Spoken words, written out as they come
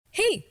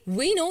See,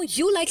 we know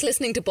you like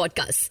listening to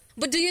podcasts.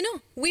 But do you know?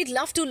 We'd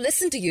love to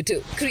listen to you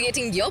too.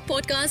 Creating your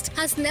podcast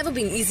has never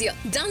been easier.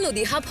 Download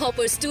the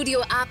Hubhopper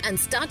Studio app and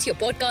start your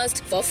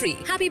podcast for free.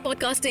 Happy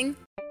podcasting.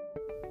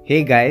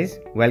 Hey guys,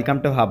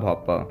 welcome to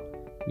Hubhopper,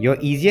 your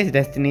easiest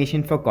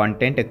destination for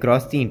content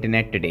across the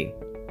internet today.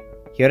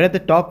 Here are the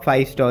top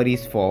 5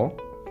 stories for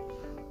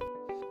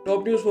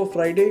Top news for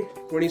Friday,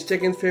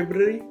 22nd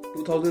February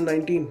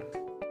 2019.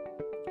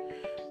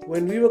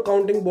 When we were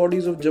counting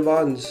bodies of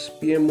Jawans,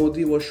 PM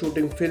Modi was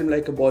shooting film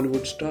like a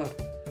Bollywood star,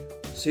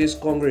 says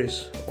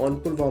Congress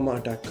on Pulwama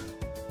attack.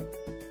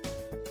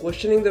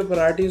 Questioning the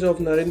priorities of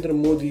Narendra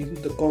Modi,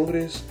 the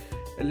Congress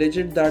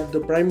alleged that the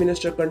Prime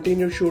Minister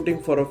continued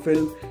shooting for a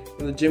film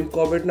in the Jim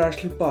Corbett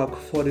National Park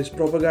for his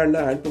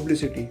propaganda and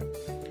publicity,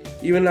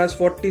 even as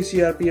 40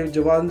 CRPF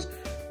Jawans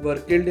were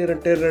killed in a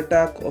terror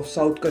attack of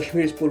South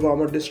Kashmir's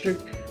Pulwama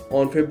district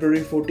on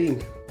February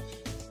 14.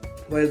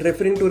 While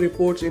referring to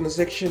reports in a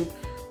section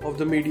of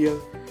the media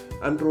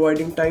and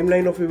providing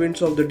timeline of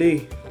events of the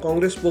day,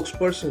 Congress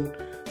spokesperson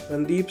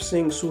Randeep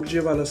Singh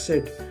Surjewala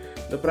said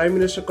the Prime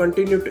Minister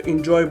continued to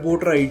enjoy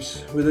boat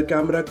rides with the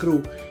camera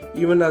crew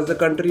even as the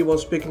country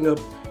was picking up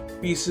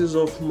pieces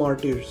of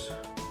martyrs.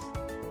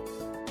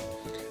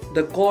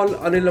 The call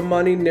Anil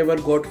Ambani never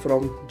got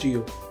from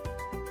Jio.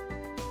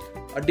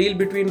 A deal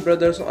between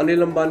brothers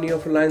Anil Ambani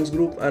of Reliance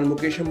Group and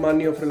Mukesh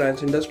Ambani of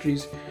Reliance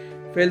Industries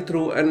fell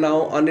through, and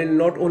now Anil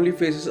not only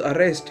faces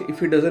arrest if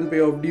he doesn't pay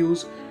off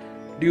dues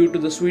due to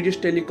the Swedish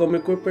telecom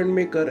equipment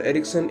maker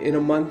Ericsson in a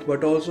month,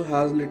 but also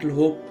has little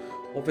hope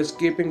of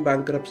escaping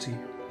bankruptcy.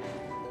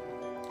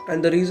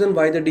 And the reason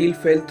why the deal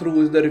fell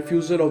through is the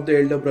refusal of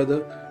the elder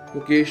brother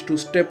Mukesh to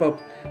step up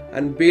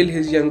and bail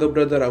his younger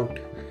brother out.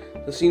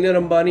 The senior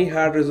Ambani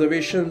had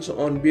reservations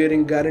on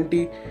bearing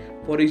guarantee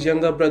for his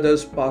younger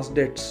brother's past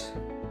debts.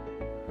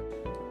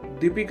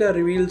 Deepika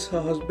reveals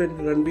her husband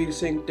Ranveer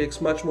Singh takes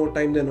much more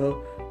time than her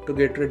to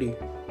get ready.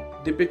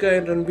 Deepika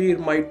and Ranveer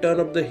might turn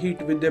up the heat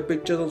with their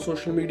pictures on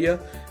social media,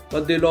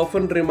 but they'll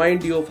often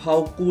remind you of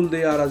how cool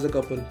they are as a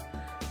couple.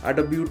 At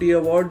a beauty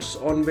awards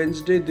on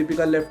Wednesday,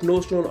 Deepika left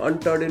no stone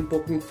unturned in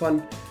poking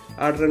fun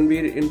at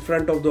Ranveer in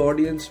front of the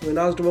audience. When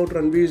asked about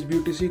Ranveer's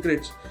beauty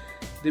secrets,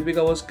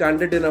 Deepika was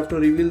candid enough to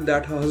reveal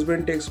that her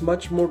husband takes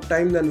much more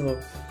time than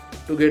her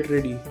to get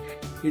ready.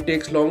 He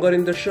takes longer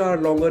in the shower,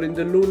 longer in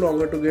the loo,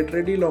 longer to get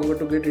ready, longer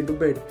to get into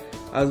bed.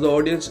 As the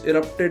audience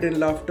erupted in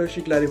laughter,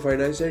 she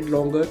clarified, "I said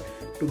longer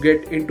to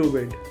get into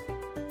bed."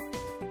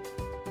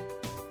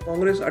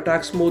 Congress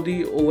attacks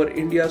Modi over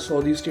India's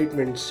Saudi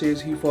statement,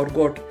 says he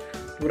forgot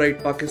to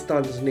write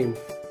Pakistan's name.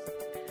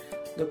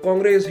 The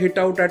Congress hit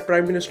out at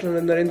Prime Minister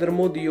Narendra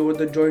Modi over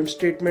the joint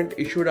statement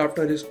issued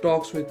after his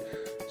talks with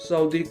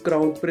Saudi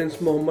Crown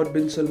Prince Mohammed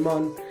bin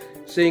Salman,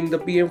 saying the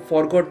PM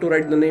forgot to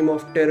write the name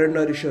of terror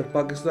nourisher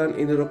Pakistan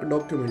in the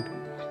document.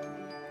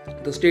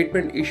 The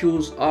statement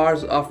issues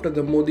hours after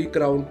the Modi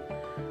Crown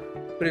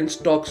Prince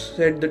talks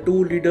said the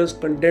two leaders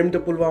condemned the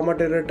Pulwama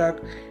terror attack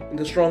in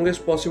the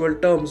strongest possible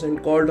terms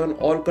and called on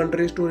all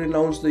countries to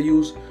renounce the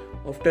use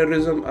of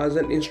terrorism as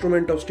an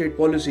instrument of state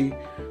policy.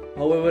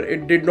 However,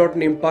 it did not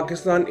name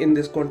Pakistan in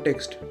this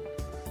context.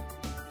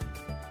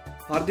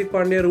 Hardik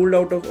Pandya ruled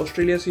out of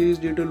Australia series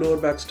due to lower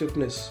back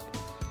stiffness.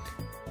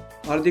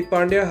 Hardik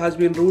Pandya has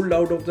been ruled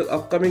out of the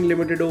upcoming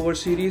limited over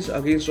series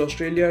against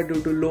Australia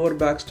due to lower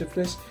back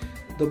stiffness,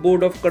 the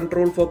Board of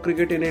Control for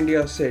Cricket in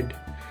India said.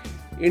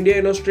 India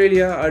and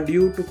Australia are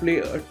due to play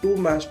a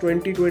 2-match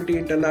 2020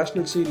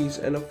 international series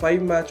and a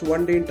 5-match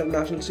one-day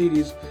international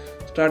series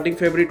starting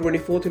February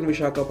 24th in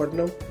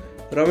Visakhapatnam.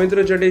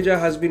 Ravindra Jadeja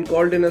has been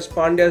called in as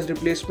Pandya's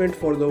replacement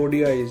for the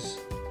ODIs.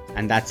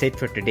 And that's it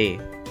for today.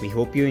 We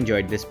hope you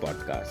enjoyed this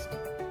podcast.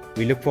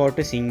 We look forward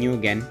to seeing you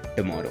again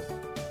tomorrow.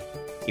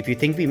 If you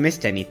think we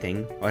missed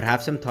anything or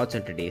have some thoughts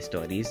on today's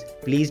stories,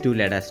 please do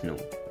let us know.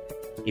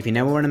 If you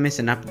never want to miss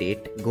an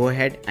update, go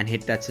ahead and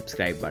hit that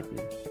subscribe button.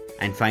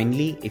 And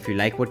finally, if you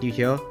like what you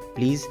hear,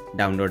 please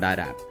download our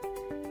app,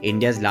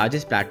 India's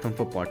largest platform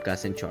for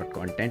podcasts and short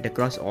content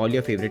across all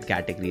your favorite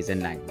categories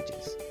and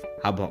languages.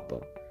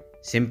 Hubhopper.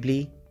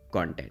 Simply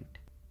content.